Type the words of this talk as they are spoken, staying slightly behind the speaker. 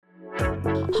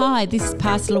Hi, this is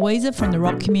Pastor Louisa from the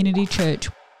Rock Community Church.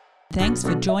 Thanks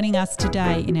for joining us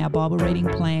today in our Bible reading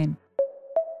plan.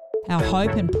 Our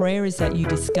hope and prayer is that you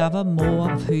discover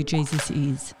more of who Jesus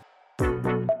is.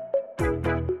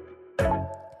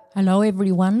 Hello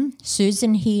everyone,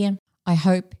 Susan here. I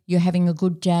hope you're having a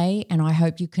good day and I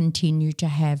hope you continue to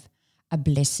have a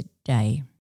blessed day.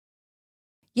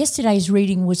 Yesterday's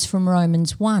reading was from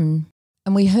Romans 1,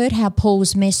 and we heard how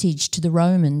Paul's message to the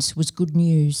Romans was good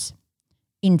news.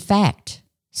 In fact,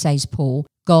 says Paul,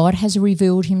 God has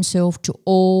revealed himself to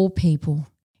all people.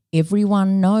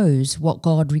 Everyone knows what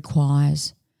God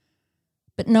requires,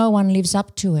 but no one lives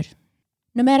up to it.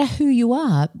 No matter who you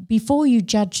are, before you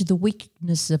judge the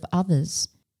wickedness of others,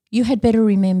 you had better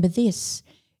remember this: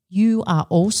 you are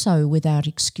also without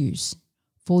excuse,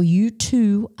 for you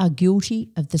too are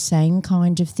guilty of the same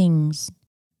kind of things.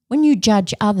 When you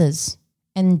judge others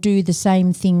and do the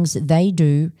same things they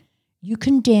do, you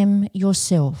condemn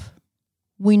yourself.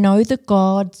 We know that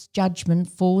God's judgment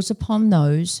falls upon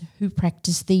those who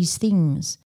practice these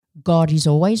things. God is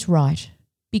always right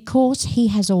because he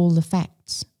has all the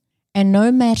facts. And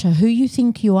no matter who you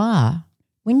think you are,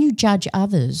 when you judge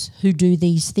others who do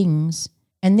these things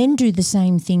and then do the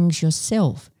same things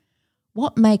yourself,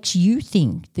 what makes you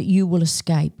think that you will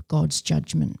escape God's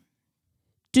judgment?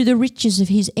 Do the riches of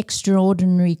his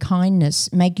extraordinary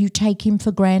kindness make you take him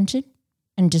for granted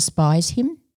and despise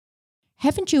him?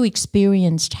 Haven't you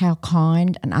experienced how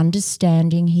kind and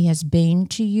understanding he has been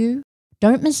to you?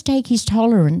 Don't mistake his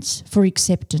tolerance for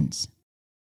acceptance.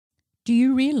 Do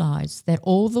you realize that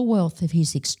all the wealth of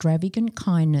his extravagant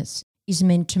kindness is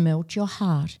meant to melt your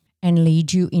heart and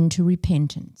lead you into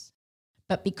repentance?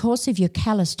 But because of your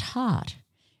calloused heart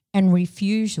and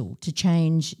refusal to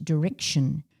change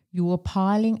direction, you are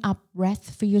piling up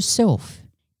wrath for yourself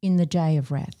in the day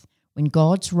of wrath, when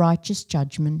God's righteous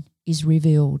judgment is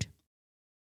revealed.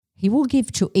 He will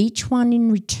give to each one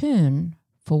in return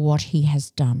for what he has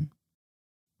done.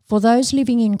 For those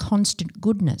living in constant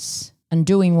goodness and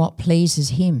doing what pleases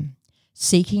him,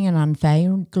 seeking an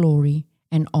unveiled glory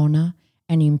and honour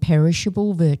and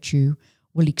imperishable virtue,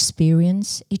 will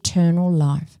experience eternal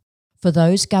life. For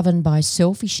those governed by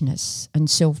selfishness and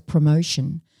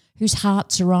self-promotion, whose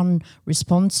hearts are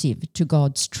unresponsive to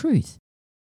God's truth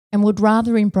and would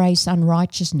rather embrace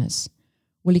unrighteousness,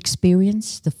 will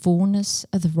experience the fullness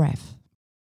of the wrath.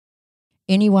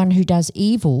 Anyone who does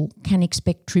evil can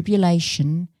expect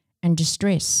tribulation and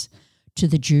distress, to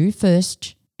the Jew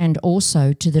first and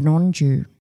also to the non-Jew.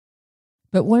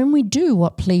 But when we do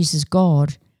what pleases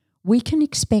God, we can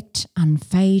expect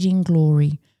unfading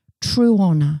glory, true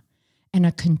honour, and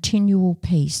a continual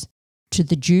peace, to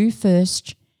the Jew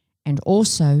first and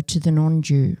also to the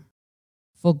non-Jew.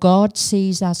 For God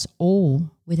sees us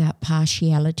all without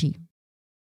partiality.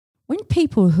 When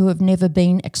people who have never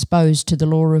been exposed to the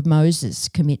law of Moses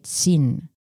commit sin,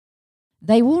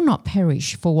 they will not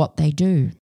perish for what they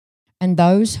do. And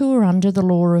those who are under the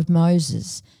law of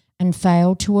Moses and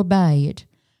fail to obey it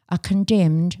are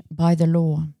condemned by the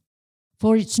law.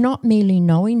 For it's not merely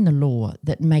knowing the law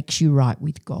that makes you right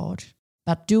with God,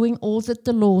 but doing all that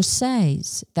the law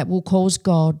says that will cause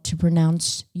God to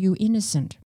pronounce you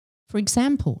innocent. For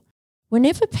example,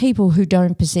 whenever people who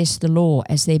don't possess the law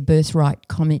as their birthright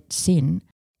commit sin,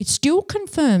 it still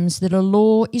confirms that a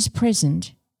law is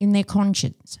present in their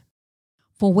conscience.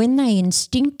 For when they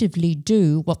instinctively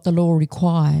do what the law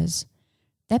requires,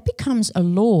 that becomes a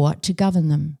law to govern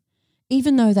them,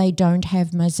 even though they don't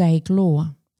have Mosaic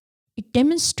law. It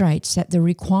demonstrates that the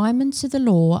requirements of the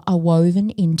law are woven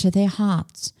into their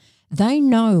hearts. They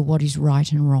know what is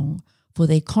right and wrong, for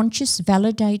their conscience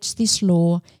validates this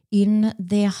law in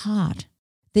their heart.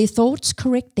 Their thoughts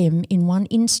correct them in one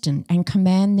instant and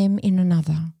command them in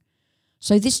another.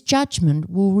 So this judgment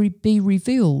will be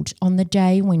revealed on the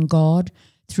day when God,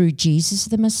 through Jesus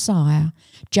the Messiah,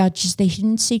 judges the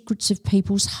hidden secrets of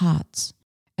people's hearts.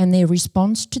 And their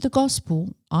response to the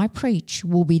gospel I preach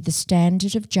will be the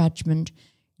standard of judgment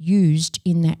used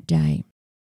in that day.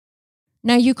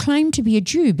 Now you claim to be a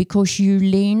Jew because you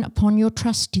lean upon your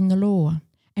trust in the law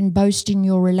and boast in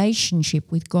your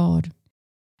relationship with God.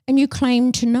 And you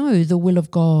claim to know the will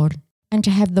of God and to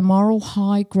have the moral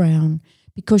high ground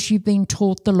because you've been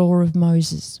taught the law of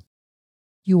Moses.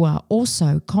 You are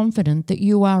also confident that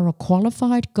you are a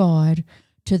qualified guide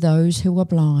to those who are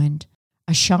blind,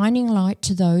 a shining light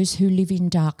to those who live in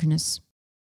darkness.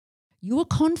 You are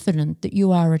confident that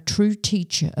you are a true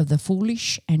teacher of the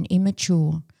foolish and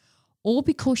immature, all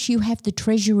because you have the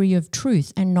treasury of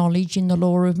truth and knowledge in the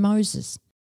law of Moses.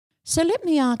 So let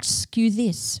me ask you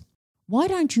this: why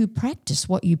don't you practice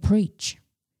what you preach?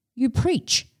 You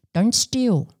preach, don't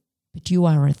steal, but you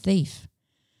are a thief.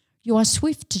 You are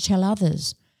swift to tell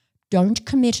others, don't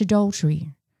commit adultery.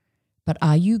 But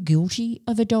are you guilty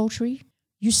of adultery?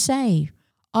 You say,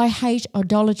 I hate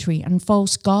idolatry and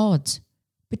false gods.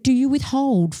 But do you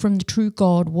withhold from the true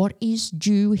God what is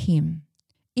due him?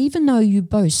 Even though you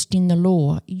boast in the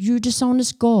law, you dishonor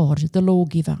God, the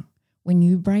lawgiver, when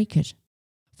you break it.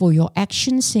 For your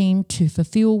actions seem to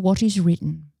fulfill what is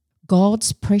written.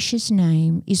 God's precious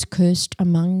name is cursed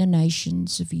among the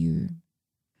nations of you.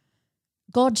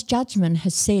 God's judgment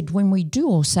has said when we do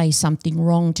or say something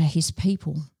wrong to his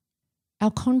people,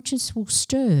 our conscience will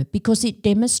stir because it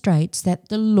demonstrates that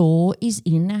the law is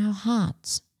in our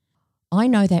hearts. I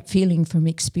know that feeling from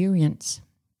experience.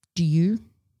 Do you?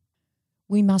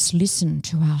 We must listen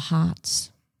to our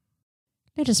hearts.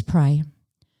 Let us pray.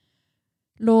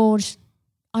 Lord,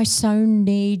 I so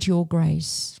need your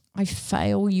grace. I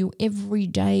fail you every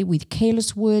day with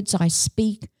careless words I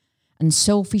speak and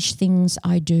selfish things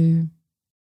I do.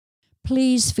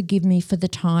 Please forgive me for the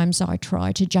times I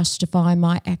try to justify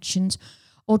my actions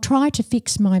or try to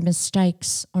fix my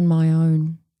mistakes on my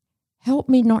own. Help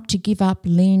me not to give up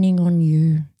leaning on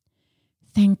you.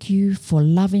 Thank you for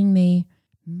loving me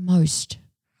most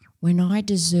when I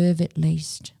deserve it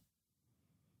least.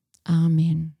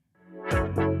 Amen.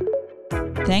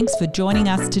 Thanks for joining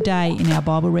us today in our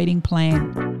Bible reading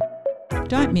plan.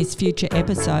 Don't miss future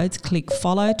episodes. Click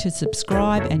follow to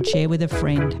subscribe and share with a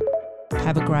friend.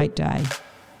 Have a great day.